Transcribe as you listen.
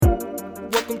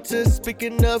Welcome to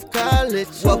Speaking of College.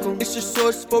 Welcome, it's your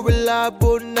source for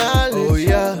reliable knowledge. Oh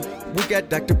yeah, we got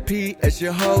Dr. P as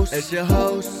your host.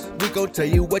 We gon' tell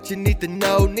you what you need to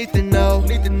know.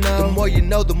 The more you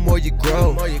know, the more you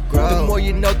grow. The more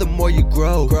you know, the more you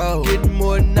grow. Getting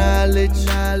more knowledge.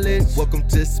 Welcome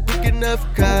to Speaking of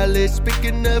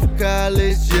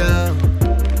College. Yeah.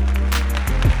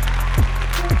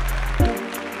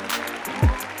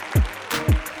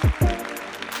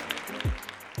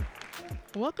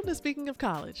 Welcome to Speaking of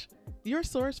College, your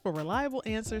source for reliable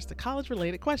answers to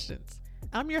college-related questions.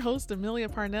 I'm your host, Amelia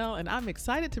Parnell, and I'm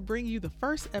excited to bring you the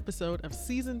first episode of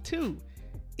Season 2.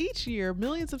 Each year,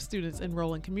 millions of students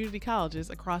enroll in community colleges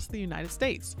across the United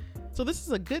States. So this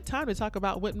is a good time to talk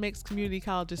about what makes community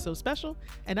colleges so special,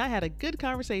 and I had a good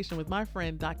conversation with my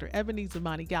friend, Dr. Ebony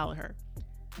Zamani Gallagher.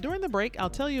 During the break, I'll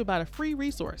tell you about a free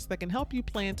resource that can help you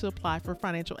plan to apply for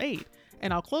financial aid.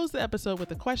 And I'll close the episode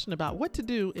with a question about what to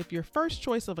do if your first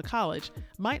choice of a college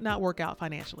might not work out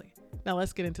financially. Now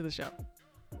let's get into the show.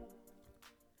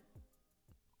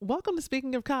 Welcome to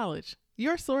Speaking of College,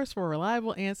 your source for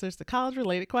reliable answers to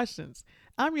college-related questions.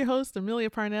 I'm your host,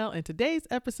 Amelia Parnell, and today's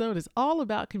episode is all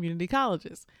about community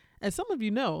colleges. As some of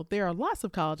you know, there are lots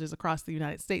of colleges across the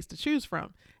United States to choose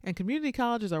from, and community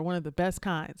colleges are one of the best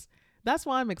kinds. That's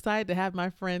why I'm excited to have my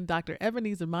friend Dr.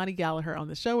 Ebony Zamani Gallagher on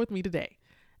the show with me today.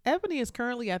 Ebony is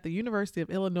currently at the University of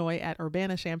Illinois at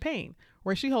Urbana-Champaign,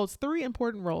 where she holds 3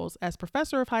 important roles as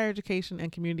Professor of Higher Education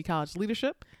and Community College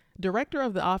Leadership, Director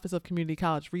of the Office of Community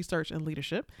College Research and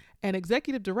Leadership, and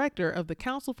Executive Director of the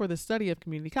Council for the Study of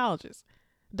Community Colleges.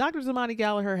 Dr. Zamani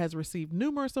Gallagher has received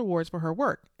numerous awards for her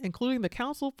work, including the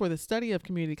Council for the Study of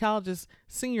Community Colleges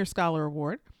Senior Scholar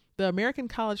Award, the American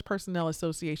College Personnel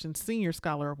Association Senior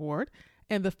Scholar Award,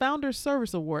 and the Founders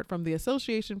Service Award from the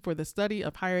Association for the Study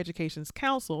of Higher Education's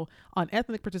Council on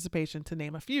Ethnic Participation, to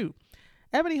name a few.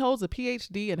 Ebony holds a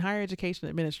PhD in Higher Education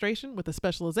Administration with a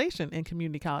specialization in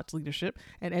Community College Leadership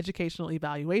and Educational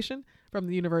Evaluation from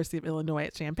the University of Illinois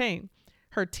at Champaign.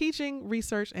 Her teaching,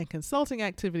 research, and consulting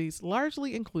activities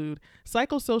largely include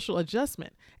psychosocial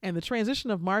adjustment and the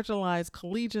transition of marginalized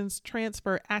collegians,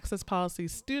 transfer, access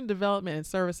policies, student development, and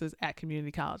services at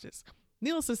community colleges.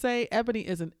 Needless to say, Ebony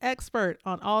is an expert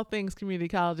on all things community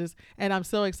colleges, and I'm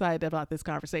so excited about this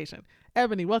conversation.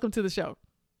 Ebony, welcome to the show.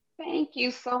 Thank you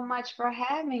so much for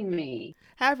having me.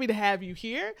 Happy to have you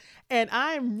here. And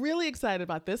I'm really excited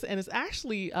about this. And it's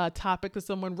actually a topic that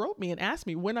someone wrote me and asked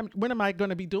me, when am I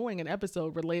going to be doing an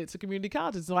episode related to community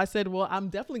colleges? So I said, well, I'm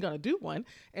definitely going to do one.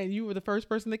 And you were the first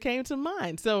person that came to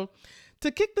mind. So to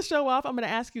kick the show off, I'm going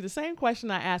to ask you the same question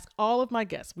I ask all of my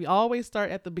guests. We always start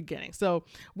at the beginning. So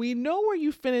we know where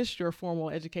you finished your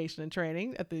formal education and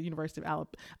training at the University of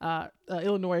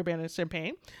Illinois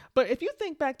Urbana-Champaign. But if you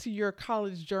think back to your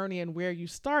college journey and where you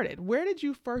started, where did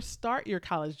you first start your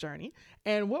college journey?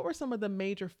 And what were some of the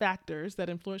major factors that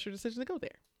influenced your decision to go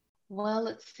there? Well,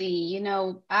 let's see.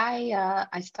 I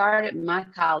started my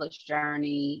college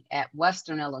journey at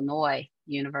Western Illinois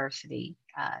University.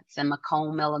 It's in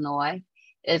Macomb, Illinois.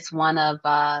 It's one of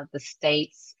the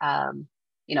state's,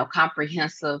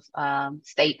 comprehensive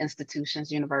state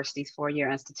institutions, universities, 4-year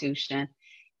institution.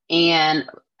 And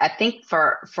I think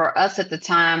for us at the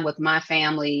time with my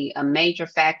family, a major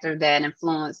factor that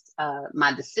influenced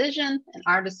my decision and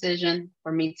our decision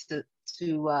for me to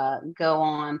go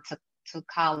on to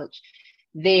college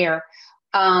there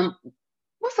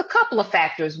was a couple of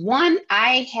factors. One,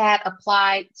 I had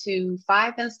applied to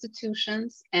 5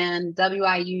 institutions, and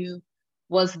WIU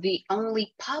was the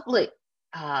only public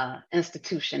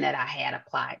institution that I had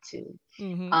applied to.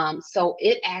 Mm-hmm. So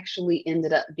it actually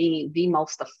ended up being the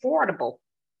most affordable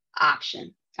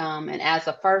option. And as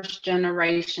a first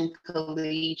generation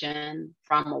collegian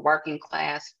from a working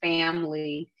class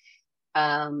family,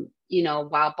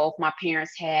 while both my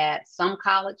parents had some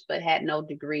college but had no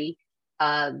degree,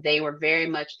 they were very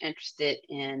much interested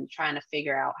in trying to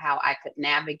figure out how I could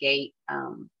navigate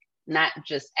not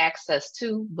just access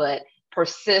to, but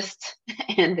persist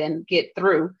and then get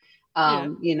through,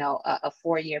 a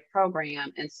 4-year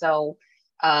program. And so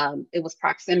it was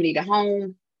proximity to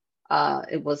home.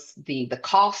 It was the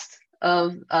cost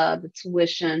of the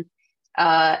tuition,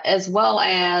 as well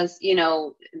as,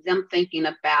 them thinking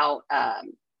about,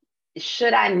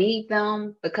 should I need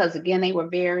them? Because again, they were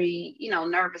very,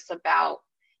 nervous about,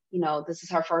 this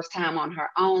is her first time on her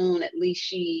own. At least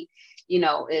she,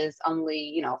 is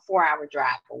only, 4-hour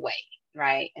drive away.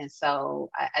 Right. And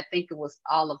so I think it was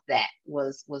all of that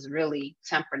was really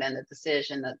tempered in the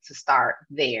decision to start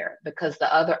there, because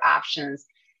the other options,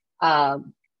 my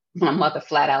mother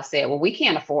flat out said, well, we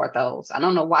can't afford those. I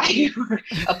don't know why you were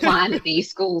applying to these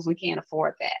schools. We can't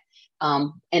afford that.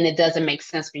 And it doesn't make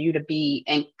sense for you to be,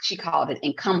 and she called it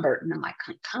encumbered. And I'm like,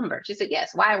 encumbered? She said,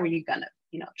 yes. Why were you going to,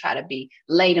 try to be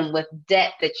laden with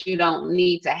debt that you don't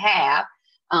need to have?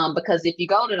 Because if you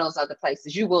go to those other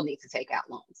places, you will need to take out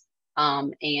loans.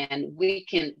 And we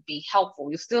can be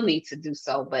helpful. You still need to do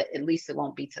so, but at least it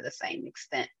won't be to the same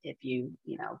extent if you,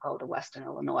 go to Western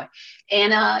Illinois.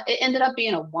 And it ended up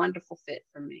being a wonderful fit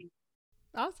for me.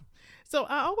 Awesome. So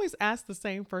I always ask the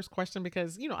same first question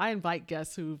because, I invite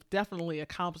guests who've definitely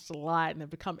accomplished a lot and have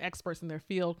become experts in their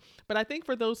field. But I think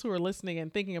for those who are listening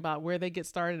and thinking about where they get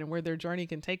started and where their journey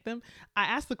can take them, I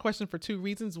ask the question for two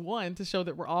reasons. One, to show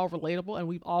that we're all relatable and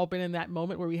we've all been in that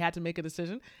moment where we had to make a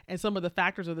decision. And some of the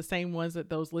factors are the same ones that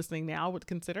those listening now would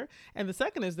consider. And the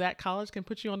second is that college can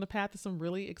put you on the path to some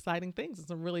really exciting things and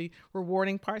some really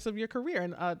rewarding parts of your career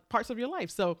and parts of your life.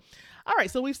 So, all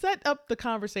right. So we've set up the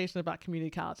conversation about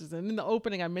community colleges. And in the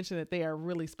opening, I mentioned that they are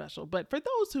really special. But for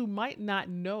those who might not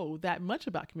know that much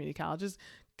about community colleges,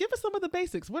 give us some of the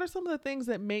basics. What are some of the things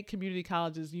that make community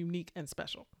colleges unique and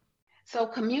special? So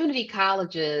community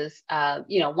colleges,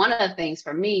 one of the things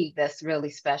for me that's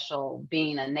really special,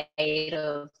 being a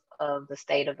native of the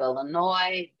state of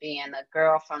Illinois, being a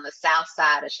girl from the South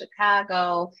Side of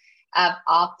Chicago, I've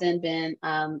often been,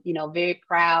 very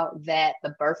proud that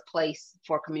the birthplace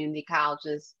for community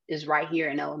colleges is right here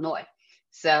in Illinois.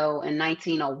 So in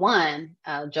 1901,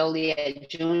 Joliet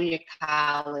Junior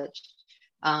College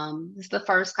is the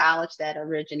first college that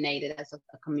originated as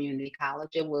a community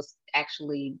college. It was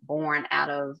actually born out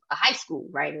of a high school,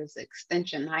 right? It was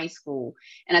Extension High School.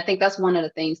 And I think that's one of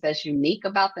the things that's unique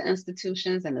about the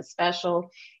institutions, and the special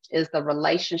is the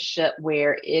relationship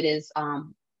where it is,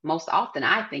 most often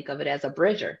I think of it as a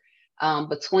bridger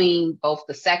between both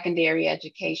the secondary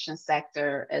education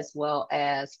sector as well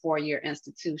as four-year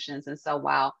institutions. And so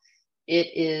while it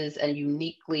is a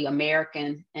uniquely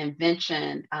American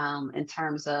invention in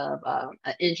terms of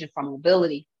an engine for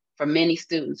mobility for many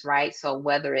students, right? So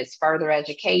whether it's further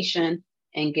education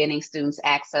and getting students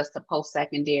access to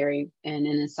post-secondary, and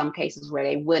in some cases where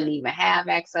they wouldn't even have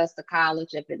access to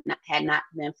college if it had not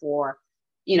been for,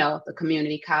 the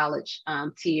community college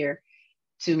tier,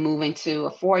 to moving to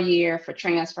a 4-year for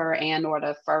transfer and or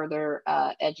to further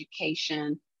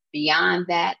education. Beyond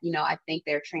that, I think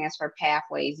there are transfer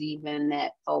pathways even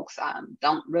that folks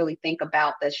don't really think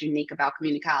about, that's unique about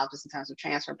community colleges in terms of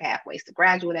transfer pathways to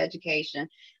graduate education,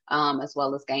 as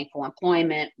well as gainful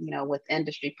employment, with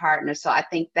industry partners. So I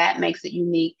think that makes it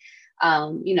unique.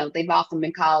 They've often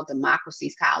been called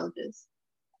democracy's colleges,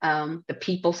 the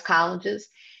people's colleges.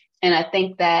 And I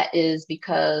think that is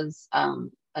because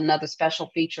another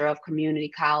special feature of community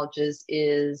colleges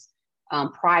is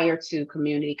prior to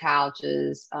community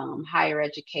colleges, higher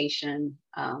education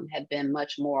had been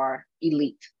much more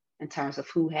elite in terms of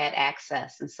who had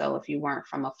access. And so if you weren't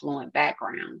from affluent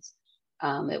backgrounds,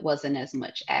 it wasn't as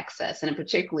much access. And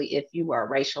particularly if you were a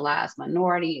racialized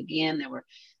minority, again, there were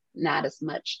not as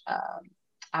much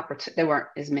there weren't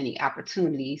as many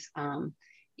opportunities,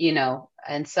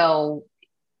 and so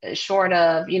short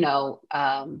of,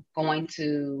 going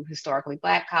to historically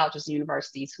Black colleges and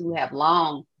universities who have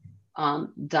long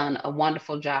done a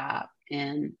wonderful job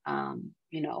in,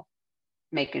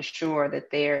 making sure that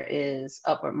there is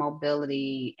upward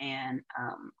mobility and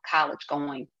college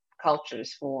going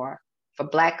cultures for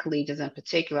Black collegians in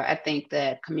particular. I think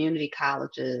that community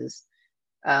colleges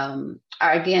are,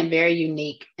 again, very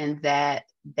unique in that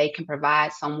they can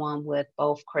provide someone with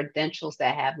both credentials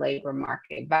that have labor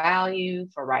market value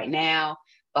for right now,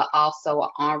 but also an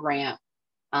on-ramp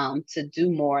to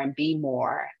do more and be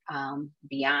more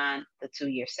beyond the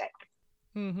 2-year sector.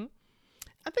 Mm-hmm.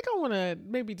 I think I want to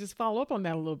maybe just follow up on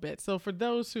that a little bit. So for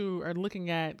those who are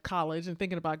looking at college and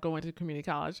thinking about going to community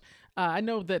college, I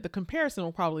know that the comparison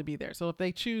will probably be there. So if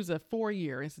they choose a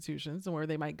 4-year institutions where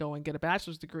they might go and get a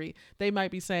bachelor's degree, they might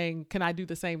be saying, can I do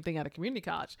the same thing at a community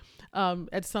college?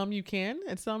 At some you can,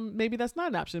 at some maybe that's not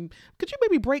an option. Could you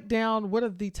maybe break down what are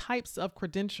the types of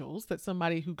credentials that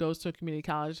somebody who goes to a community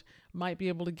college might be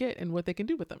able to get and what they can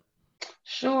do with them?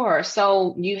 Sure.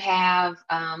 So you have...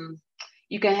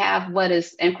 you can have what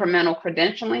is incremental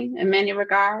credentialing in many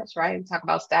regards, right? We talk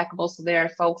about stackable. So there are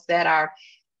folks that are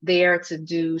there to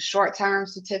do short-term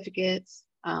certificates.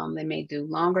 They may do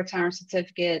longer-term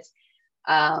certificates.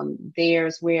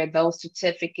 There's where those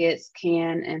certificates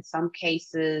can, in some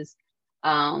cases,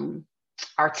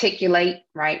 articulate,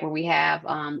 right? Where we have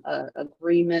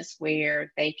agreements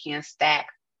where they can stack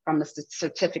from the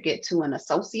certificate to an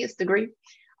associate's degree.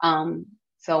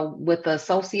 So with the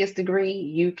associate's degree,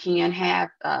 you can have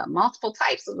multiple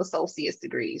types of associate's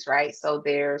degrees, right? So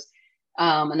there's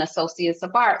an associate's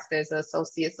of arts, there's an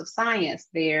associate's of science,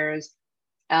 there's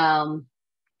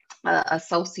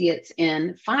associates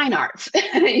in fine arts.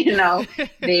 You know,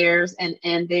 there's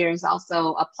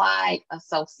also applied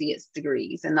associates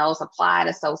degrees, and those applied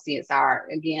associates are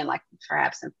again like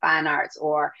perhaps in fine arts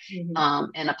or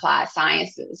in applied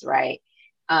sciences, right?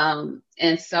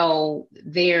 And so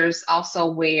there's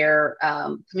also where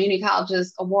community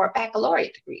colleges award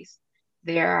baccalaureate degrees.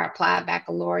 There are applied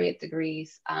baccalaureate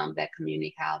degrees that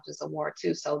community colleges award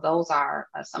too. So those are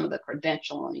some of the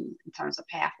credentialing in terms of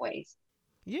pathways.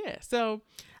 Yeah. So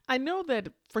I know that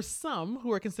for some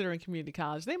who are considering community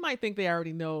college, they might think they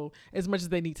already know as much as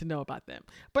they need to know about them.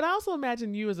 But I also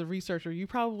imagine you as a researcher, you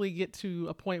probably get to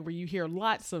a point where you hear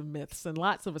lots of myths and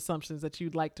lots of assumptions that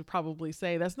you'd like to probably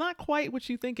say that's not quite what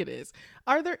you think it is.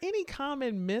 Are there any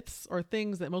common myths or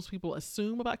things that most people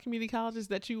assume about community colleges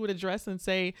that you would address and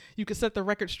say you could set the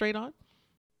record straight on?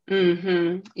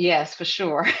 Yes, for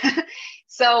sure.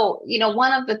 So,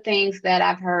 one of the things that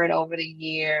I've heard over the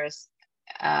years,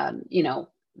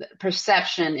 the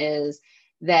perception is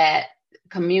that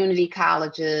community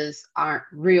colleges aren't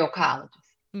real colleges,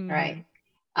 right?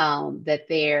 That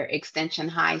they're extension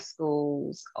high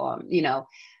schools, or,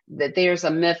 that there's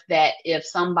a myth that if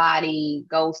somebody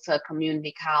goes to a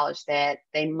community college that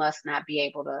they must not be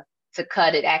able to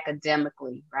cut it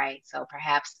academically, right? So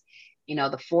perhaps,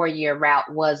 the 4-year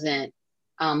route wasn't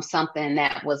something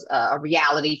that was a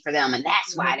reality for them, and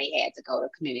that's why they had to go to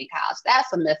community college.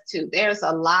 That's a myth too. There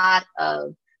are a lot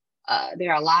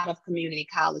of community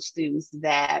college students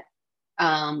that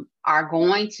are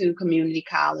going to community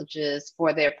colleges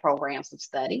for their programs of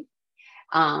study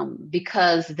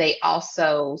because they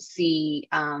also see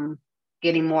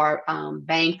getting more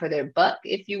bang for their buck,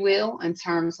 if you will, in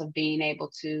terms of being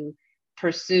able to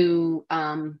pursue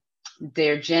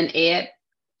their gen ed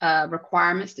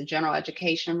requirements, the general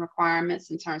education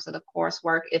requirements in terms of the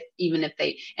coursework,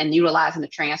 and utilizing the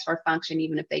transfer function,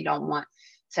 even if they don't want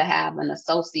to have an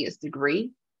associate's degree.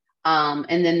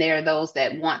 And then there are those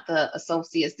that want the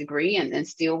associate's degree and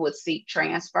still would seek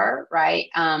transfer, right?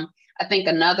 I think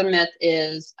another myth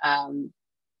is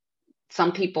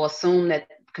some people assume that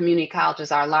community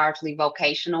colleges are largely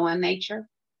vocational in nature.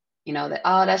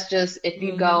 That's just if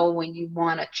you go when you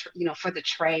want to, for the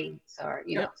trades or,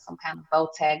 some kind of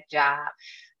vo-tech job,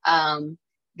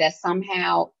 that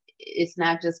somehow it's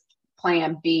not just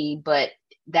plan B, but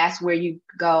that's where you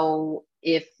go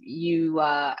if you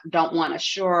don't want a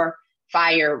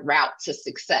surefire route to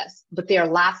success. But there are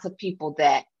lots of people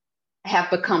that have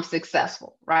become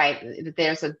successful, right?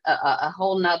 There's a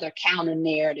whole nother counter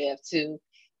narrative to,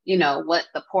 what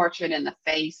the portrait and the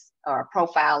face or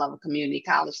profile of a community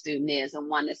college student is, and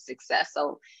one is success.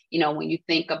 So, when you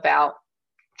think about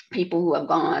people who have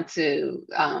gone to,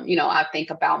 I think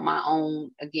about my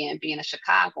own, again, being a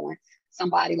Chicagoan,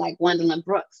 somebody like Gwendolyn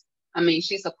Brooks. I mean,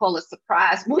 she's a Pulitzer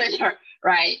Prize winner,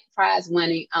 right? Prize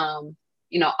winning,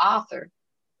 author.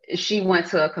 She went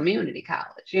to a community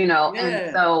college,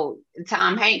 and so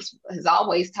Tom Hanks has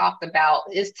always talked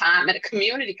about his time at a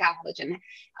community college and,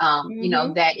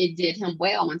 that it did him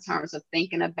well in terms of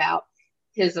thinking about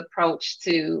his approach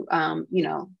to,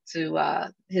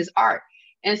 his art.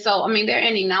 And so, I mean, there are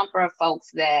any number of folks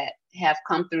that have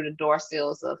come through the door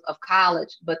sills of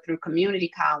college, but through community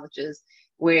colleges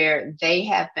where they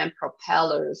have been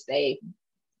propellers. They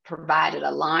provided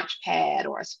a launch pad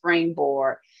or a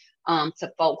springboard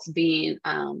to folks being,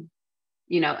 in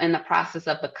the process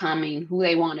of becoming who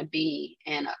they want to be,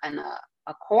 and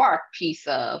a core piece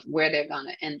of where they're going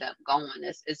to end up going.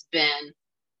 It's been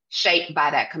shaped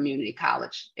by that community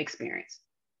college experience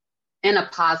in a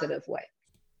positive way.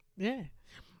 Yeah.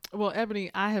 Well,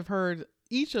 Ebony, I have heard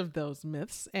each of those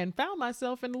myths and found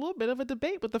myself in a little bit of a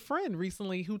debate with a friend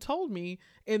recently who told me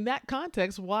in that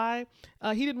context why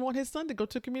he didn't want his son to go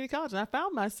to community college. And I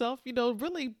found myself,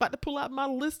 really about to pull out my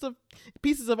list of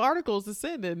pieces of articles to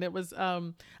send. And it was,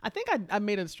 I think I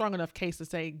made a strong enough case to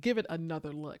say, give it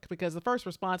another look, because the first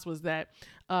response was that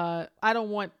I don't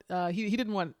want, he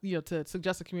didn't want, to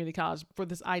suggest a community college for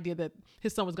this idea that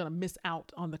his son was going to miss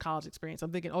out on the college experience.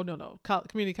 I'm thinking, oh, no.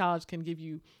 Community college can give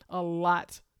you a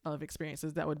lot of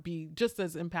experiences that would be just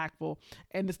as impactful,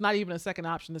 and it's not even a second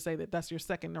option to say that that's your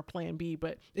second or plan B,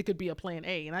 but it could be a plan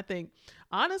A. And I think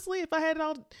honestly, if I had it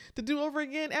all to do over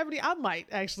again, Ebony, I might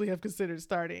actually have considered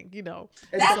starting,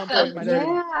 at some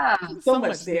point. So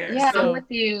much there. Yeah, so.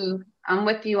 I'm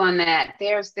with you on that.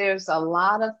 There's a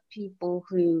lot of people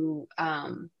who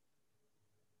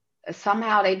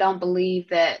somehow they don't believe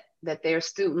that their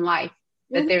student life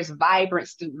that there's vibrant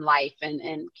student life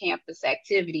and campus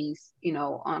activities, you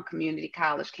know, on community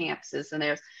college campuses. And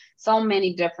there's so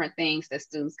many different things that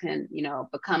students can, you know,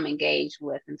 become engaged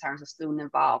with in terms of student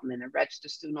involvement and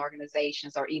registered student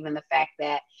organizations, or even the fact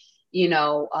that, you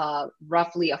know,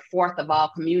 roughly a fourth of all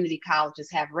community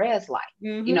colleges have res life,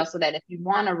 you know, so that if you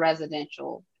want a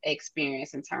residential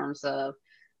experience in terms of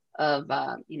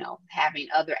you know, having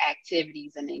other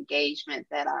activities and engagement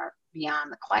that are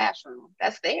beyond the classroom,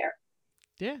 that's there.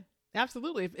 Yeah,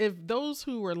 absolutely. If those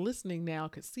who are listening now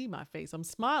could see my face, I'm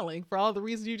smiling for all the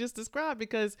reasons you just described,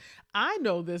 because I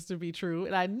know this to be true.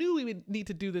 And I knew we would need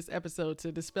to do this episode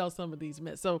to dispel some of these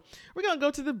myths. So we're going to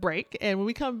go to the break. And when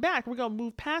we come back, we're going to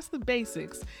move past the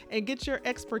basics and get your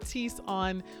expertise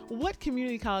on what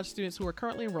community college students who are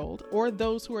currently enrolled, or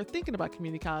those who are thinking about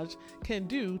community college, can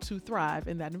do to thrive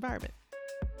in that environment.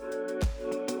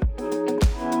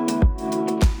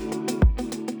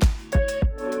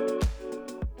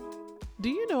 Do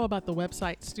you know about the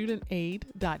website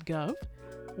studentaid.gov?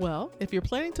 Well, if you're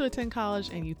planning to attend college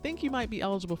and you think you might be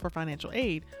eligible for financial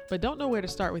aid, but don't know where to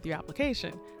start with your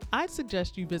application, I'd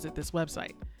suggest you visit this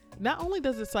website. Not only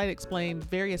does the site explain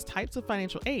various types of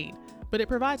financial aid, but it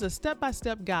provides a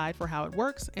step-by-step guide for how it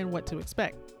works and what to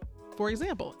expect. For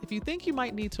example, if you think you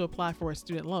might need to apply for a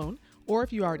student loan, or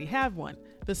if you already have one,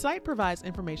 the site provides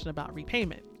information about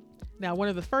repayment. Now, one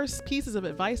of the first pieces of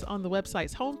advice on the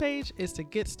website's homepage is to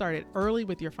get started early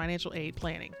with your financial aid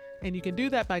planning. And you can do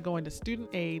that by going to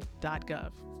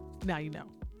studentaid.gov. Now you know.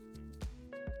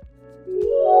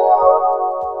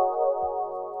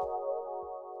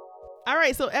 All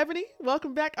right, so Ebony,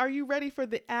 welcome back. Are you ready for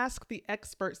the Ask the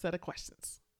Expert set of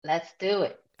questions? Let's do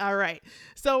it. All right.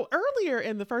 So earlier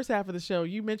in the first half of the show,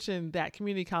 you mentioned that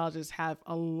community colleges have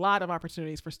a lot of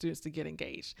opportunities for students to get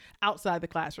engaged outside the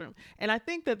classroom. And I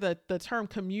think that the term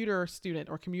commuter student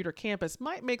or commuter campus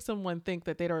might make someone think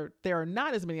that there are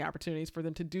not as many opportunities for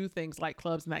them to do things like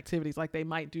clubs and activities like they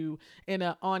might do in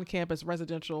an on-campus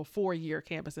residential 4-year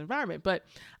campus environment. But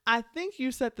I think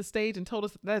you set the stage and told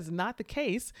us that is not the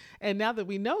case. And now that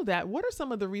we know that, what are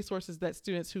some of the resources that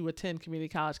students who attend community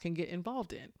college can get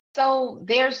involved in? So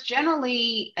there's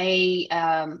generally a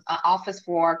office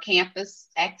for campus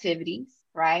activities,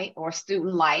 right, or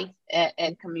student life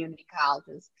at community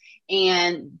colleges,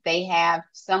 and they have,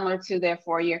 similar to their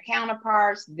 4-year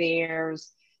counterparts,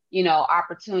 there's, you know,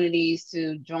 opportunities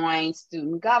to join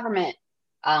student government.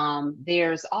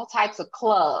 There's all types of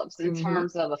clubs in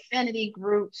terms of affinity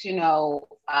groups, you know,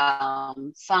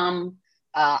 some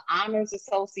honors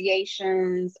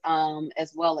associations,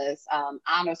 as well as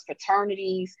honors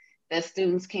fraternities that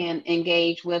students can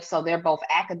engage with. So they're both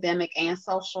academic and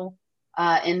social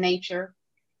in nature.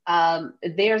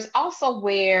 There's also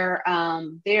where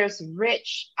there's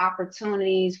rich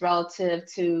opportunities relative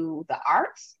to the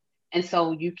arts. And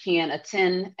so you can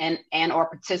attend and or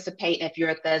participate if you're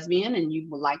a thespian and you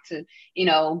would like to, you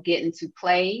know, get into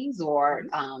plays or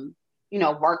you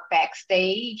know, work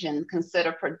backstage and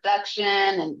consider production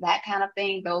and that kind of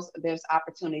thing. There's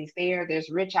opportunities there. There's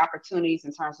rich opportunities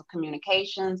in terms of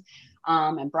communications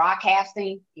and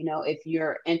broadcasting. You know, if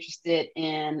you're interested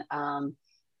in,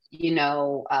 you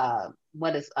know,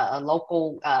 what is a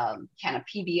local kind of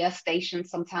PBS station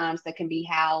sometimes that can be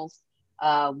housed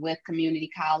with community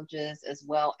colleges, as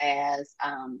well as,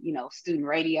 you know, student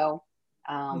radio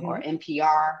or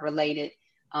NPR related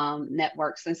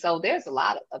networks. And so there's a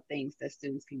lot of things that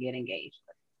students can get engaged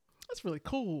with. That's really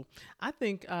cool. I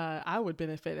think I would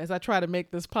benefit as I try to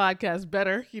make this podcast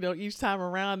better, you know, each time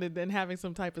around, and then having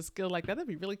some type of skill like that. That'd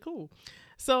be really cool.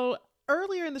 So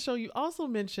earlier in the show, you also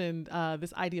mentioned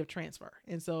this idea of transfer.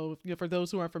 And so, you know, for those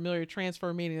who aren't familiar,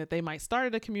 transfer meaning that they might start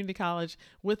at a community college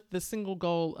with the single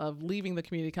goal of leaving the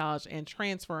community college and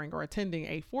transferring or attending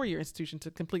a 4-year institution to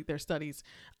complete their studies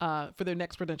for their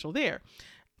next credential there.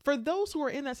 For those who are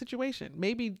in that situation,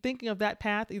 maybe thinking of that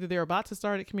path, either they're about to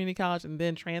start at community college and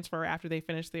then transfer after they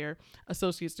finish their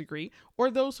associate's degree, or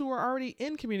those who are already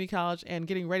in community college and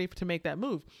getting ready to make that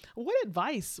move, what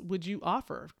advice would you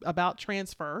offer about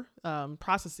transfer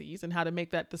processes and how to make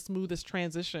that the smoothest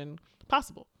transition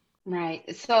possible?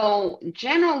 Right. So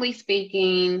generally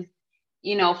speaking,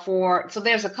 you know, so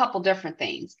there's a couple different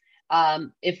things.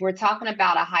 If we're talking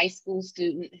about a high school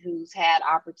student who's had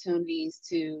opportunities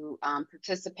to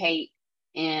participate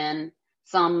in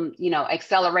some, you know,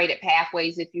 accelerated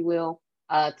pathways, if you will,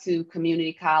 to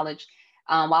community college,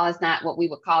 while it's not what we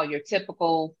would call your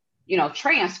typical, you know,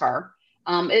 transfer,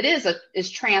 it's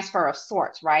transfer of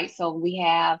sorts, right? So we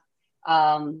have,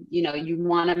 you know, you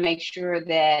want to make sure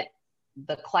that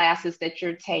the classes that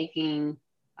you're taking,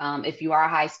 if you are a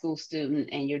high school student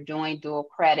and you're doing dual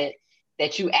credit,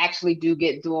 that you actually do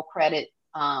get dual credit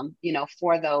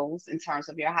for those in terms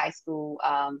of your high school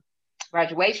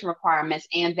graduation requirements,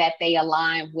 and that they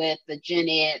align with the gen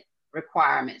ed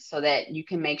requirements so that you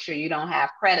can make sure you don't have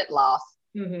credit loss.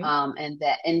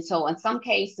 And so in some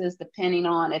cases, depending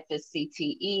on if it's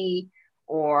CTE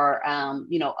or,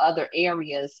 other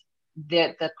areas,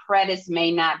 that the credits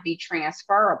may not be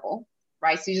transferable,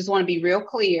 right? So you just want to be real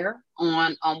clear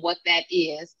on what that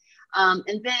is. And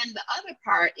then the other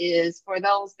part is for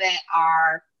those that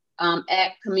are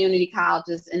at community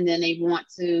colleges and then they want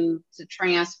to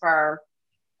transfer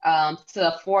to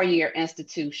a four-year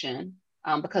institution.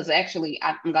 Because actually,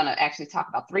 I'm going to actually talk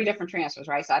about three different transfers,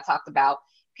 right? So I talked about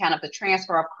kind of the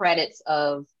transfer of credits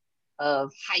of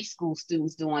high school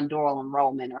students doing dual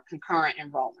enrollment or concurrent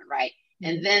enrollment, right?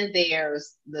 And then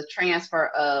there's the transfer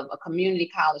of a community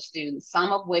college student,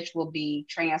 some of which will be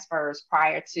transfers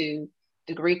prior to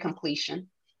degree completion.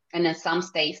 And in some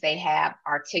states, they have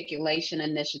articulation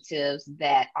initiatives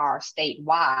that are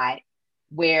statewide,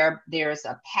 where there's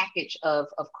a package of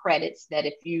credits that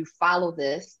if you follow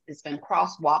this, it's been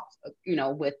crosswalked,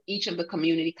 with each of the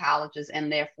community colleges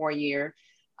and their four-year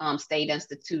state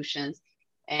institutions.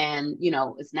 And,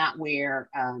 it's not where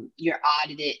you're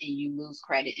audited and you lose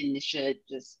credit and it should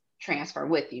just transfer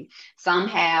with you. Some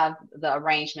have the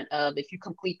arrangement of if you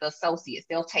complete the associates,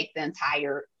 they'll take the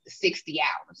entire 60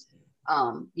 hours,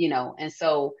 and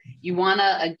so you want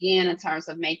to, again, in terms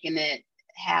of making it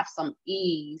have some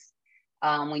ease,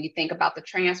 when you think about the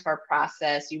transfer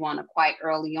process, you want to quite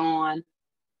early on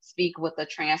speak with the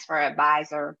transfer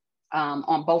advisor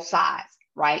on both sides,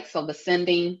 right? So the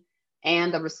sending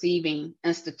and the receiving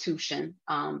institution,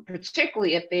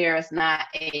 particularly if there is not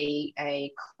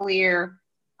a clear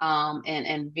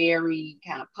and very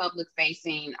kind of public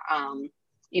facing,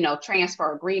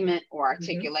 transfer agreement or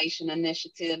articulation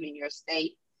initiative in your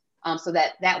state, so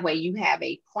that way you have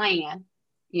a plan,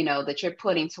 that you're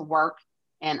putting to work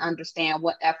and understand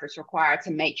what efforts required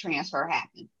to make transfer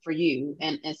happen for you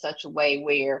in such a way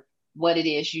where what it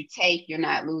is you take, you're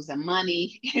not losing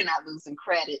money, you're not losing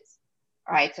credits,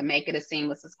 right, to make it as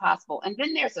seamless as possible. And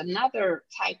then there's another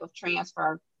type of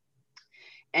transfer,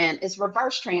 and it's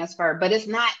reverse transfer, but it's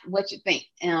not what you think.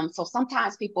 So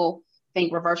sometimes people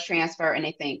think reverse transfer and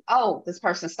they think, oh, this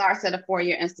person starts at a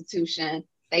four-year institution,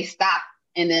 they stop,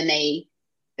 and then they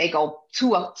go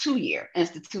to a two-year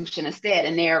institution instead,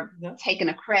 and they're taking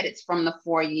the credits from the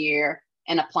four-year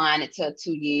and applying it to a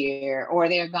two-year, or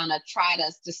they're gonna try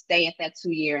to stay at that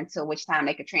two-year until which time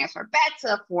they could transfer back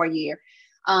to a four-year.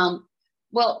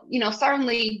 Well,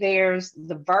 certainly there's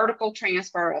the vertical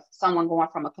transfer of someone going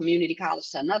from a community college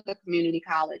to another community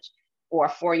college, or a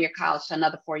four-year college to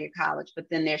another four-year college. But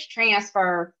then there's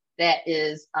transfer that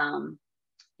is,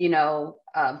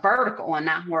 vertical and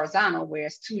not horizontal, where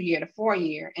it's two-year to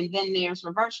four-year. And then there's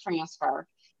reverse transfer,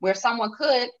 where someone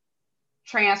could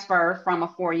transfer from a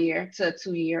four-year to a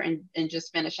two-year and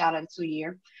just finish out at a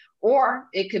two-year. Or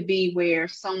it could be where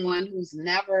someone who's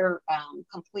never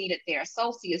completed their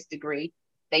associate's degree,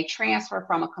 they transfer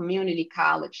from a community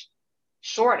college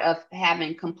short of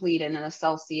having completed an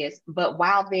associate's, but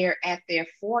while they're at their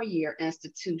four-year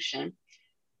institution,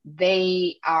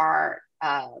 they are,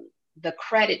 the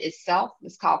credit itself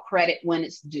is called credit when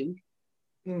it's due.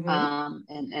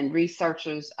 And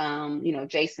researchers,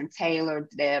 Jason Taylor,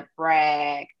 Deb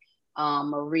Bragg,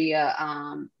 Maria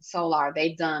Solar,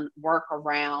 they've done work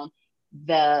around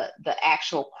the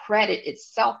actual credit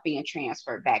itself being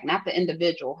transferred back, not the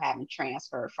individual having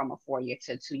transferred from a four-year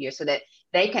to a two-year, so that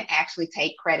they can actually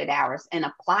take credit hours and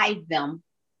apply them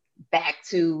back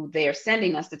to their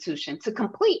sending institution to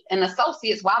complete an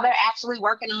associate's while they're actually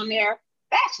working on their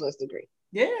bachelor's degree.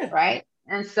 Yeah. Right.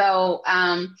 And so,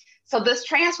 so this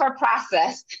transfer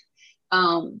process,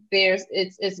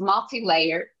 it's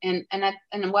multi-layered, and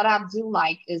what I do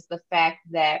like is the fact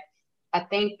that I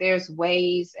think there's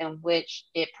ways in which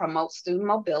it promotes student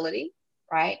mobility,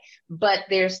 right? But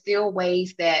there's still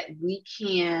ways that we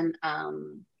can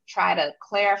try to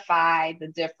clarify the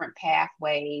different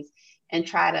pathways and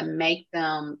try to make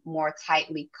them more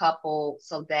tightly coupled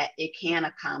so that it can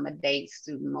accommodate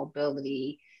student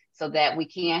mobility, so that we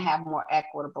can have more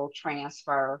equitable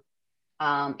transfer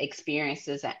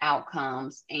experiences and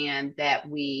outcomes, and that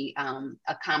we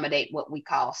accommodate what we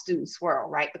call student swirl,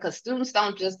 right? Because students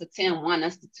don't just attend one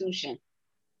institution,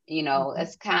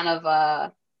 it's kind of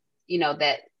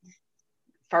that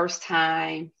first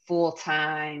time, full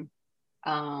time,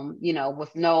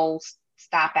 with no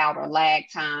stop out or lag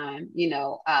time,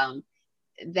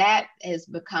 that is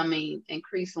becoming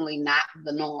increasingly not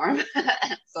the norm.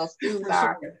 So students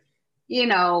are,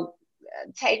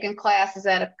 taking classes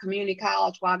at a community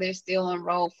college while they're still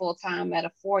enrolled full-time at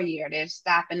a 4-year. They're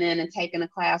stopping in and taking a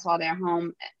class while they're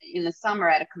home in the summer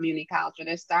at a community college, or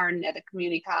they're starting at a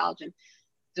community college and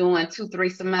doing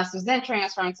 2-3 semesters, then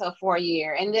transferring to a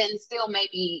 4-year, and then still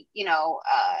maybe,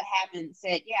 having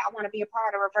said, yeah, I want to be a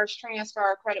part of reverse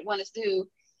transfer credit when it's due,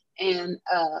 and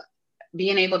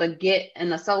being able to get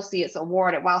an associate's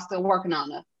awarded while still working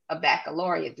on a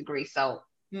baccalaureate degree. So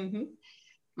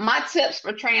my tips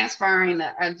for transferring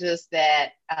are just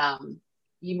that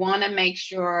you want to make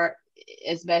sure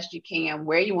as best you can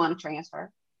where you want to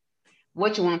transfer,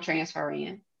 what you want to transfer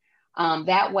in.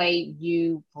 That way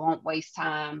you won't waste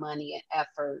time, money, and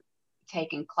effort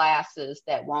taking classes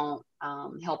that won't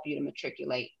help you to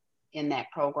matriculate in that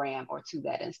program or to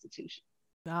that institution.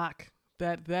 Doc,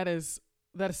 that is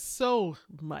so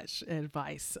much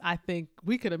advice. I think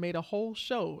we could have made a whole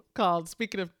show called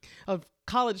Speaking of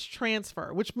College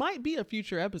Transfer, which might be a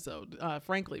future episode,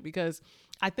 frankly, because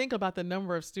I think about the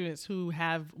number of students who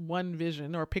have one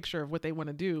vision or picture of what they want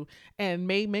to do and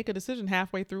may make a decision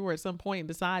halfway through or at some point and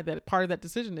decide that part of that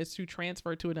decision is to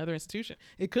transfer to another institution.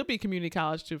 It could be community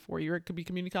college to 4-year. It could be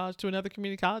community college to another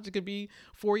community college. It could be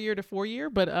 4-year to 4-year.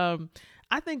 But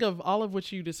I think of all of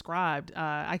what you described,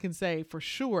 I can say for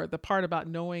sure the part about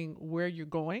knowing where you're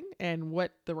going and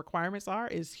what the requirements are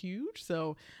is huge.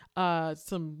 So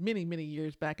some many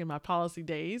years back in my policy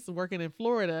days working in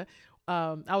Florida,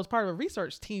 I was part of a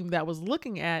research team that was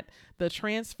looking at the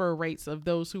transfer rates of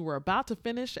those who were about to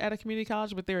finish at a community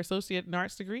college with their associate in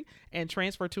arts degree and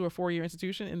transfer to a 4-year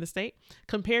institution in the state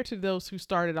compared to those who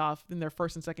started off in their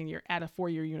first and second year at a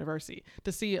 4-year university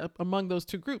to see among those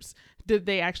two groups, did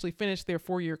they actually finish their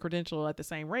 4-year credential at the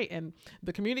same rate? And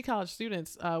the community college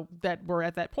students that were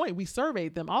at that point, we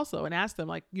surveyed them also and asked them,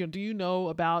 like, do you know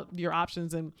about your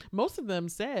options? And most of them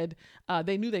said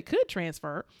they knew they could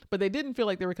transfer, but they didn't feel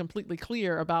like they were completely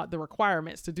clear about the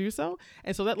requirements to do so.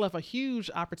 And so that left a huge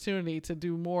opportunity to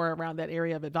do more around that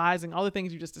area of advising, all the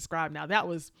things you just described. Now that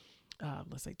was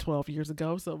let's say 12 years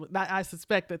ago. So I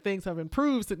suspect that things have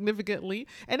improved significantly,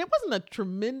 and it wasn't a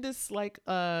tremendous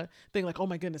thing like, oh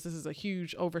my goodness, this is a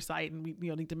huge oversight and we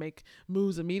need to make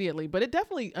moves immediately. But it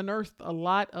definitely unearthed a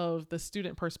lot of the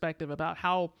student perspective about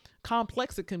how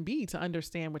complex it can be to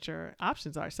understand what your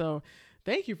options are. So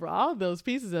thank you for all of those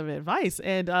pieces of advice.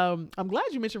 And I'm glad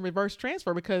you mentioned reverse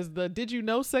transfer because the Did You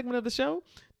Know segment of the show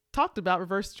talked about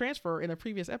reverse transfer in a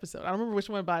previous episode. I don't remember which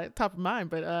one by top of mind,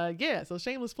 but yeah, so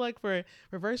shameless plug for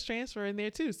reverse transfer in there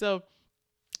too. So,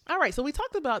 all right. So we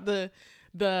talked about the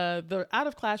out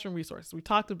of classroom resources. We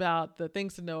talked about the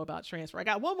things to know about transfer. I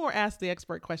got one more Ask the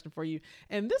Expert question for you.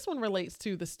 And this one relates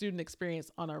to the student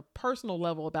experience on a personal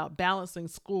level about balancing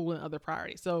school and other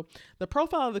priorities. So the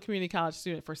profile of the community college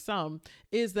student for some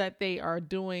is that they are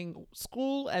doing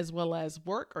school as well as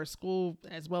work or school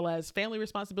as well as family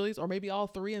responsibilities, or maybe all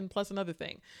three and plus another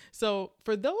thing. So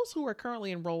for those who are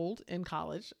currently enrolled in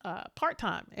college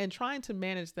part-time and trying to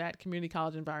manage that community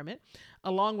college environment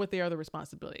along with their other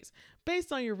responsibilities,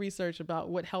 based on your research about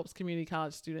what helps community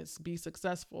college students be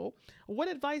successful, what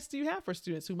advice do you have for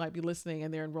students who might be listening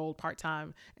and they're enrolled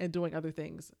part-time and doing other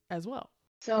things as well?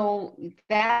 So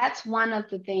that's one of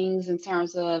the things in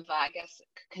terms of, I guess,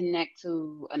 connect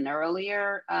to an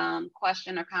earlier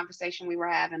question or conversation we were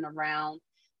having around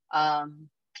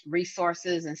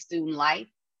resources and student life.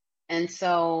 And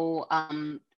so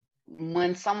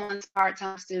when someone's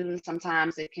part-time student,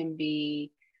 sometimes it can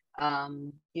be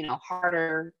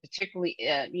harder, particularly,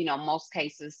 most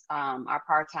cases, our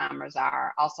part-timers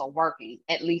are also working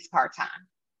at least part-time,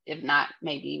 if not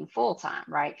maybe even full-time,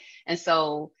 right? And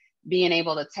so being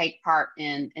able to take part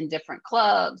in different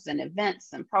clubs and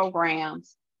events and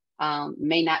programs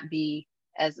may not be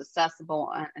as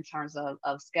accessible in terms of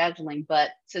scheduling,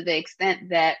 but to the extent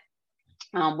that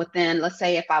within, let's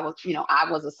say if I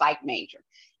was a psych major,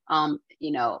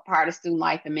 part of student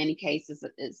life in many cases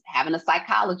is having a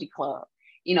psychology club,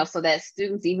 so that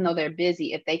students, even though they're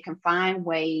busy, if they can find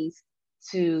ways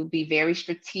to be very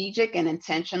strategic and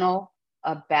intentional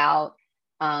about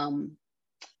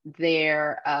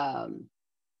their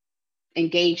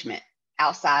engagement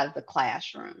outside of the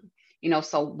classroom,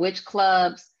 so which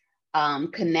clubs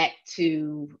connect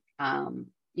to,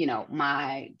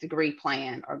 my degree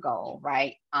plan or goal,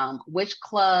 right? Which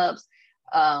clubs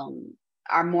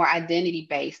are more identity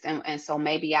based. And so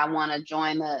maybe I want to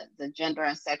join the Gender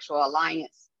and Sexual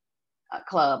Alliance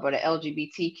Club or the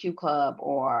LGBTQ club,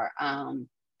 or, I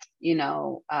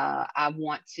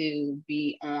want to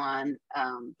be on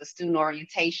the student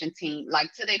orientation team.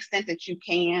 Like, to the extent that you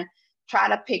can, try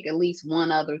to pick at least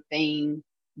one other thing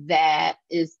that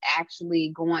is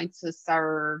actually going to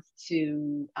serve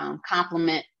to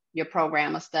complement your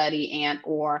program of study and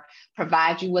or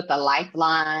provide you with a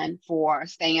lifeline for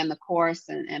staying the course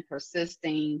and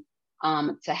persisting,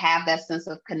 to have that sense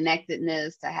of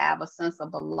connectedness, to have a sense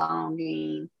of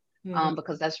belonging,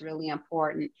 because that's really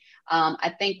important.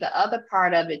 I think the other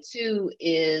part of it too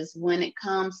is when it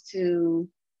comes to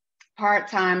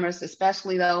part-timers,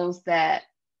 especially those that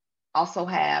also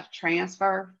have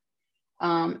transfer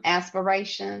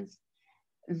aspirations,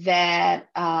 that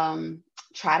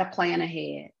try to plan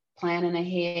ahead. Planning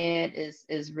ahead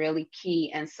is really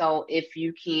key. And so if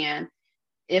you can,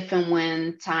 if and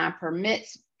when time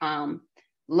permits,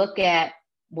 look at,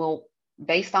 well,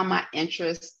 based on my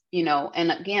interests,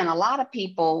 and again, a lot of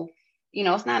people,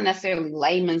 it's not necessarily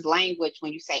layman's language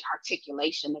when you say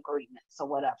articulation agreements or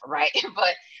whatever, right?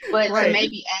 but Right. to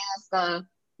maybe ask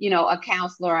a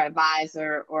counselor or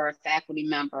advisor or a faculty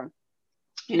member,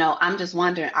 I'm just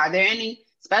wondering, are there any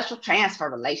special transfer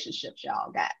relationships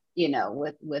y'all got,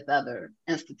 with other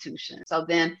institutions? So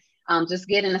then just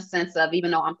getting a sense of,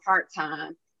 even though I'm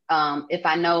part-time, if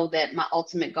I know that my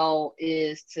ultimate goal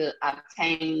is to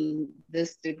obtain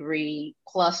this degree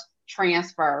plus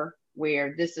transfer,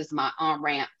 where this is my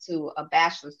on-ramp to a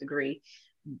bachelor's degree,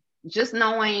 just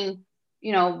knowing,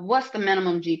 what's the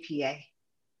minimum GPA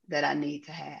that I need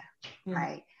to have,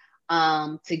 right?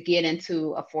 To get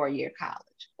into a 4-year college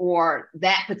or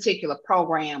that particular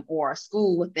program or a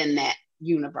school within that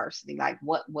university. Like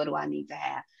what do I need to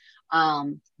have?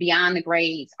 Beyond the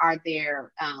grades, are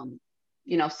there,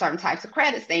 certain types of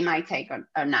credits they might take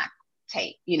or not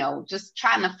take, just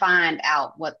trying to find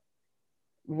out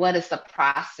what is the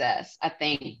process. I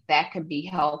think that could be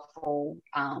helpful,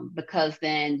 because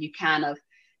then you kind of,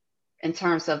 in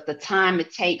terms of the time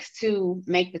it takes to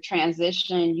make the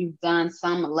transition, you've done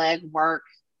some legwork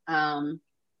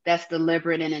that's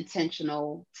deliberate and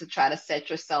intentional to try to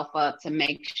set yourself up to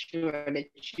make sure that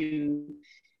you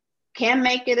can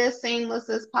make it as seamless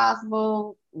as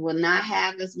possible, will not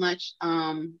have as much,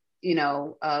 of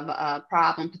a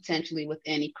problem potentially with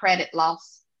any credit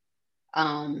loss,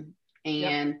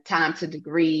 and time to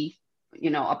degree,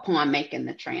 upon making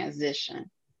the transition.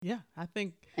 Yeah, I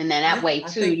think. And then that way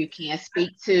too, you can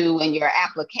speak to in your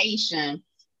application,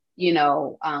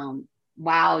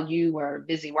 while you were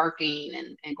busy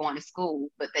working and going to school,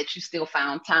 but that you still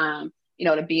found time,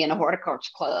 to be in a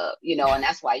horticulture club, and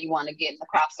that's why you want to get in the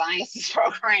crop sciences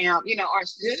program, or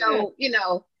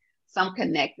show, some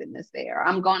connectedness there.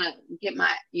 I'm going to get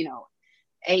my,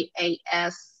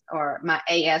 AAS or my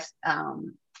AS,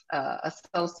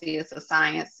 Associates of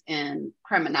Science in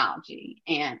Criminology.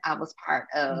 And I was part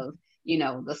of,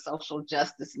 the Social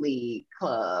Justice League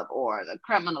Club or the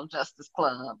Criminal Justice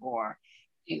Club or,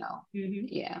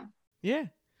 yeah. Yeah.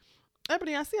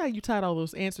 Ebony, I see how you tied all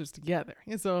those answers together.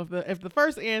 And so if the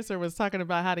first answer was talking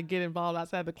about how to get involved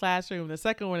outside the classroom, the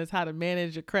second one is how to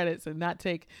manage your credits and not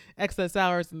take excess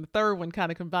hours, and the third one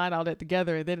kind of combined all that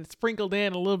together, and then it sprinkled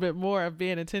in a little bit more of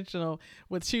being intentional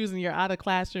with choosing your out of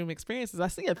classroom experiences. I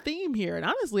see a theme here. And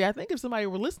honestly, I think if somebody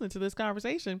were listening to this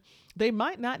conversation, they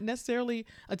might not necessarily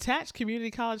attach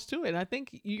community college to it. And I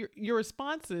think your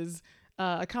responses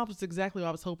accomplished exactly what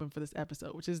I was hoping for this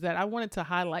episode, which is that I wanted to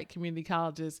highlight community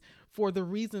colleges for the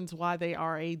reasons why they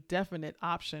are a definite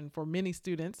option for many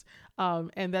students,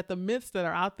 and that the myths that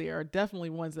are out there are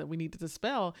definitely ones that we need to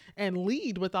dispel and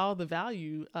lead with all the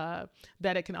value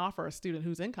that it can offer a student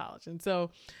who's in college. And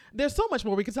so there's so much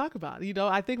more we could talk about.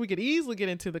 I think we could easily get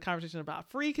into the conversation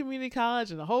about free community college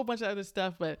and a whole bunch of other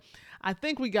stuff, but I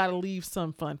think we got to leave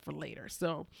some fun for later.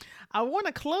 So I want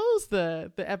to close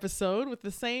the episode with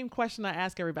the same question I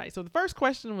ask everybody. So the first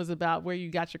question was about where you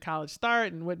got your college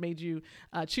start and what made you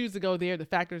choose to go there, the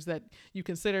factors that you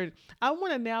considered. I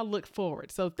want to now look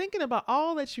forward. So thinking about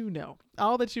all that you know,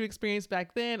 all that you experienced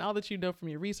back then, all that you know from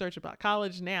your research about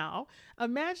college now,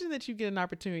 imagine that you get an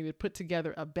opportunity to put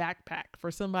together a backpack for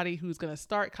somebody who's going to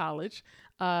start college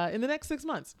in the next 6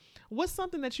 months. What's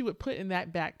something that you would put in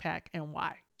that backpack and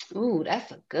why? Ooh,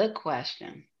 that's a good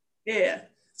question. Yeah,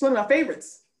 it's one of my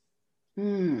favorites.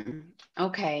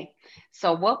 Okay.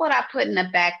 So what would I put in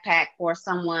a backpack for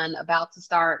someone about to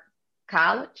start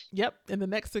college? Yep, in the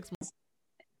next 6 months.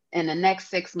 In the next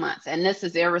 6 months. And this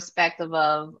is irrespective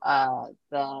of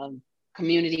the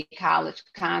community college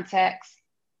context.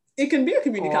 It can be a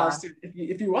community college student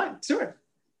if you want, sure.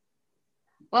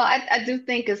 Well, I do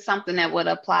think it's something that would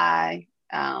apply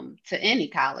to any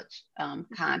college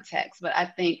context, but I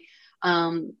think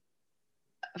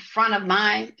front of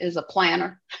mind is a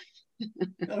planner.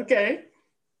 Okay.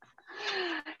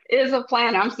 is a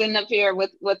planner. I'm sitting up here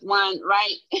with one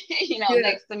right,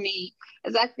 next to me.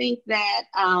 As I think that,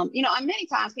 and many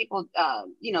times people,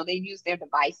 they use their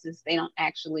devices. They don't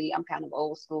actually. I'm kind of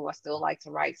old school. I still like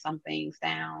to write some things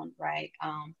down, right?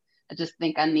 I just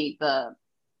think I need the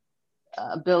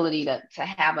ability to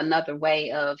have another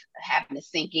way of having to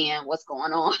sink in what's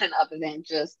going on other than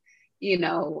just,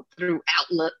 through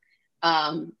Outlook.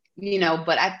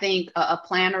 But I think a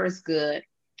planner is good.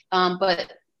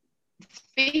 But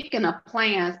speaking of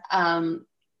plans, and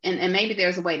maybe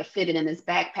there's a way to fit it in this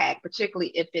backpack,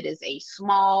 particularly if it is a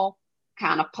small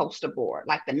kind of poster board,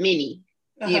 like the mini,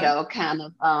 kind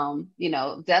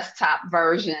of, desktop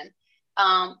version.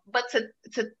 But to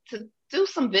do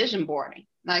some vision boarding,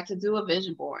 like to do a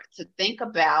vision board, to think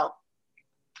about,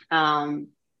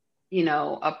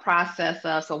 a process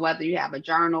of, so whether you have a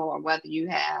journal or whether you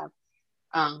have,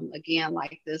 again,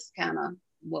 like this kind of,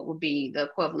 what would be the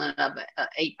equivalent of an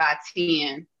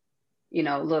 8x10,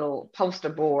 little poster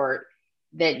board,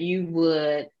 that you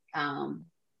would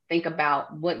think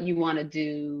about what you want to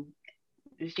do,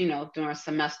 during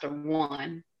semester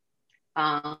 1,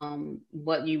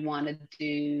 what you want to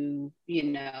do,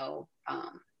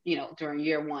 during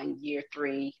year 1, year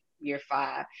 3, year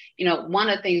 5. One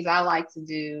of the things I like to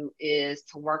do is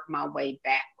to work my way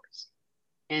backwards.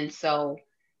 And so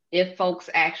if folks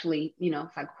actually,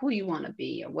 it's like, who do you want to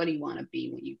be, or what do you want to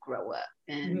be when you grow up?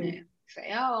 And they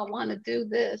say, oh, I want to do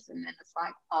this. And then it's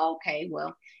like, oh, okay,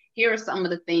 well, here are some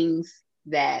of the things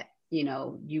that,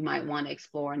 you might want to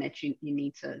explore and that you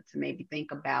need to maybe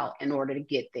think about in order to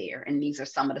get there. And these are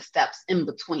some of the steps in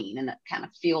between, and kind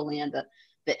of fill in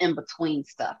the in-between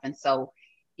stuff. And so,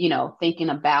 thinking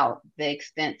about the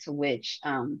extent to which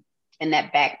in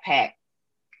that backpack,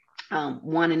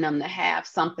 wanting them to have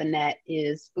something that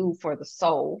is food for the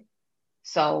soul.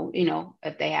 So,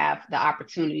 if they have the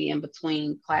opportunity in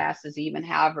between classes, even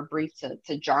however brief,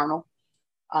 to journal,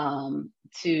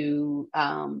 to,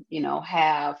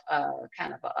 have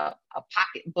kind of a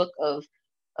pocket book of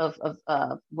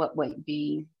what would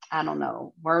be, I don't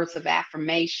know, words of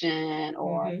affirmation,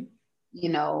 or,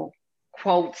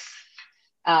 quotes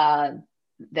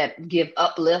that give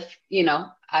uplift.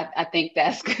 I think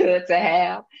that's good to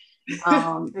have.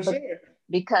 For sure.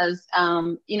 Because,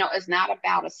 it's not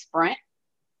about a sprint.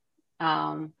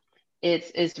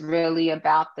 It's really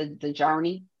about the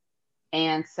journey.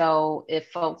 And so if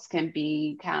folks can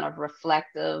be kind of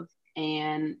reflective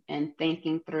and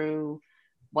thinking through,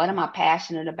 what am I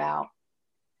passionate about?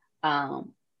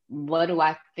 What do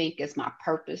I think is my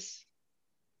purpose?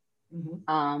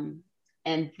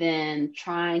 And then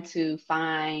trying to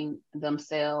find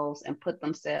themselves and put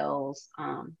themselves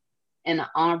in an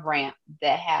on-ramp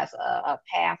that has a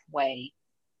pathway,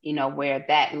 where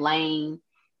that lane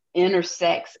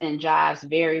intersects and jives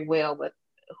very well with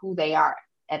who they are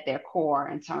at their core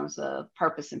in terms of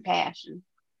purpose and passion.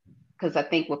 Because I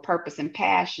think with purpose and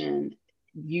passion,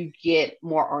 you get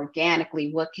more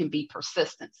organically what can be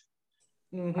persistence,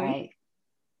 right?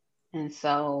 And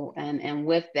so, and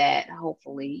with that,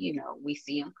 hopefully, we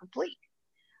see them complete.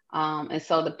 And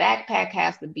so the backpack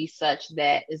has to be such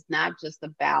that it's not just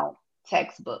about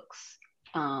textbooks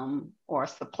or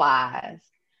supplies,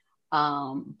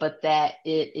 but that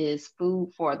it is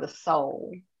food for the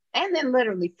soul. And then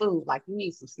literally food, like you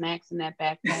need some snacks in that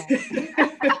backpack.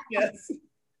 Yes.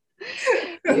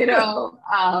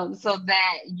 So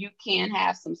that you can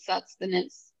have some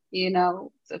sustenance,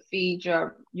 to feed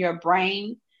your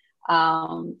brain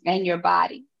and your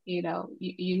body. You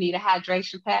need a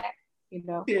hydration pack,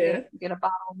 get a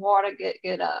bottle of water, get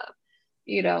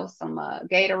some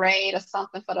Gatorade or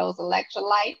something for those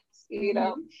electrolytes,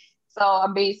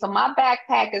 So my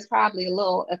backpack is probably a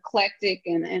little eclectic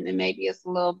and maybe it's a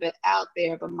little bit out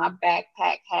there, but my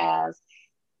backpack has,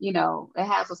 it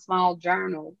has a small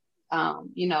journal,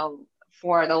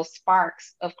 for those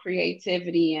sparks of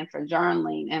creativity and for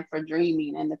journaling and for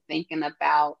dreaming and the thinking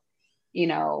about,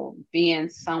 being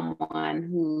someone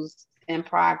who's in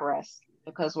progress,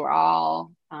 because we're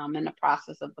all in the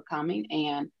process of becoming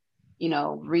and,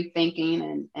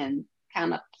 rethinking and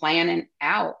kind of planning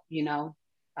out,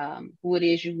 who it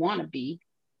is you want to be.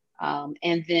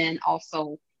 And then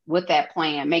also with that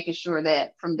plan, making sure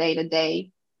that from day to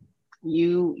day,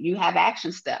 you have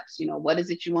action steps. What is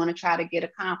it you want to try to get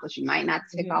accomplished? You might not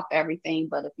tick off everything,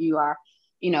 but if you are,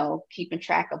 keeping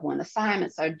track of when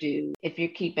assignments are due, if you're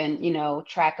keeping,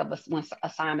 track of when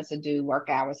assignments are due, work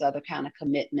hours, other kind of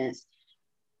commitments,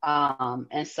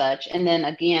 and such. And then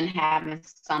again, having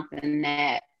something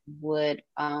that would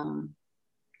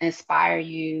inspire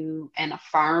you and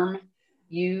affirm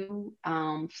you,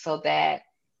 so that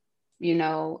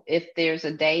If there's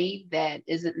a day that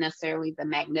isn't necessarily the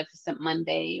magnificent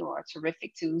Monday or a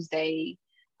terrific Tuesday,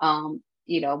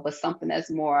 but something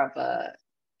that's more of a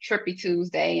trippy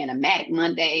Tuesday and a manic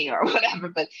Monday or whatever,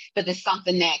 but it's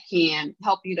something that can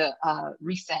help you to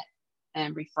reset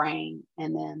and reframe,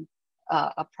 and then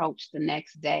approach the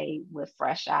next day with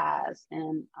fresh eyes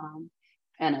and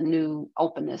a new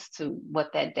openness to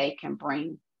what that day can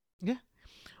bring. Yeah.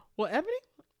 Well, Ebony,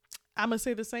 I'm going to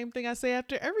say the same thing I say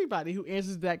after everybody who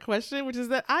answers that question, which is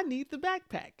that I need the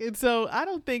backpack. And so I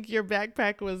don't think your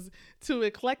backpack was too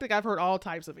eclectic. I've heard all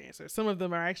types of answers. Some of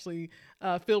them are actually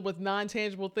filled with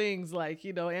non-tangible things like,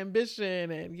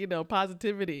 ambition and,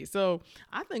 positivity. So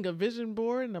I think a vision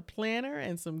board and a planner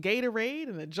and some Gatorade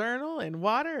and a journal and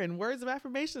water and words of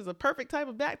affirmation is a perfect type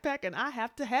of backpack, and I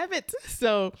have to have it.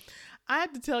 So I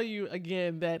have to tell you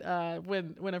again that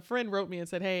when a friend wrote me and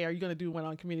said, hey, are you going to do one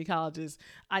on community colleges?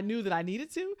 I knew that I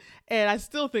needed to, and I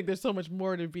still think there's so much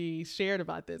more to be shared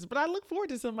about this. But I look forward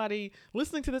to somebody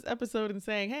listening to this episode and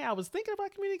saying, hey, I was thinking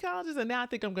about community colleges and now I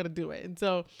think I'm going to do it. And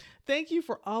so thank you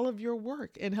for all of your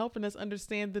work in helping us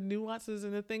understand the nuances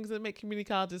and the things that make community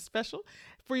colleges special,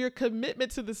 for your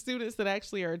commitment to the students that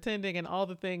actually are attending, and all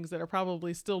the things that are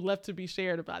probably still left to be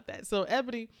shared about that. So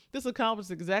Ebony, this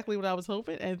accomplished exactly what I was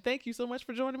hoping, and thank you so much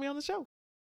for joining me on the show.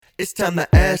 It's time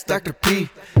to ask Dr. P,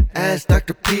 ask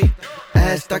Dr. P,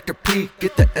 ask Dr. P,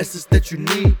 get the answers that you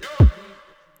need.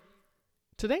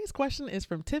 Today's question is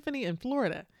from Tiffany in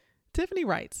Florida. Tiffany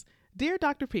writes, Dear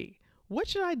Dr. P, what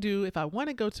should I do if I want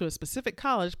to go to a specific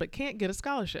college but can't get a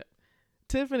scholarship?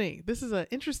 Tiffany, this is an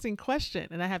interesting question,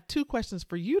 and I have 2 questions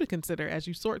for you to consider as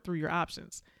you sort through your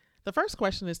options. The first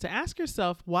question is to ask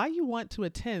yourself why you want to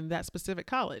attend that specific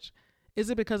college. Is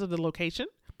it because of the location,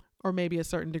 or maybe a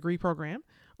certain degree program?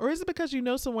 Or is it because you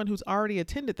know someone who's already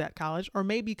attended that college or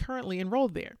may be currently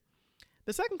enrolled there?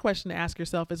 The second question to ask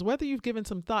yourself is whether you've given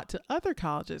some thought to other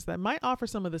colleges that might offer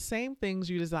some of the same things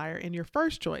you desire in your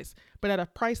first choice, but at a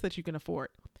price that you can afford.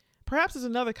 Perhaps there's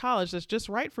another college that's just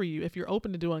right for you if you're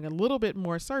open to doing a little bit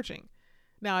more searching.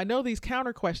 Now, I know these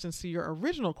counter questions to your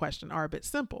original question are a bit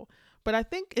simple, but I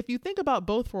think if you think about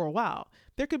both for a while,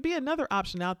 there could be another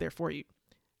option out there for you.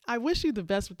 I wish you the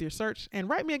best with your search, and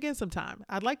write me again sometime.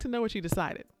 I'd like to know what you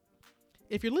decided.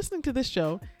 If you're listening to this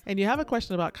show and you have a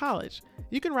question about college,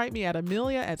 you can write me at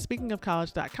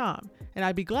amelia@speakingofcollege.com, and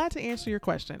I'd be glad to answer your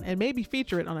question and maybe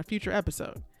feature it on a future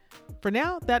episode. For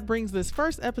now, that brings this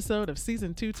first episode of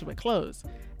Season 2 to a close.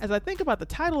 As I think about the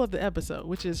title of the episode,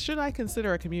 which is Should I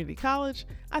Consider a Community College?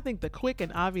 I think the quick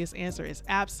and obvious answer is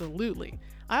absolutely.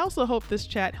 I also hope this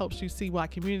chat helps you see why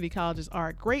community colleges are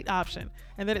a great option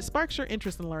and that it sparks your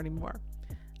interest in learning more.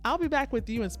 I'll be back with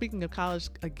you in Speaking of College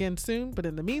again soon, but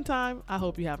in the meantime, I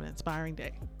hope you have an inspiring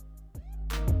day.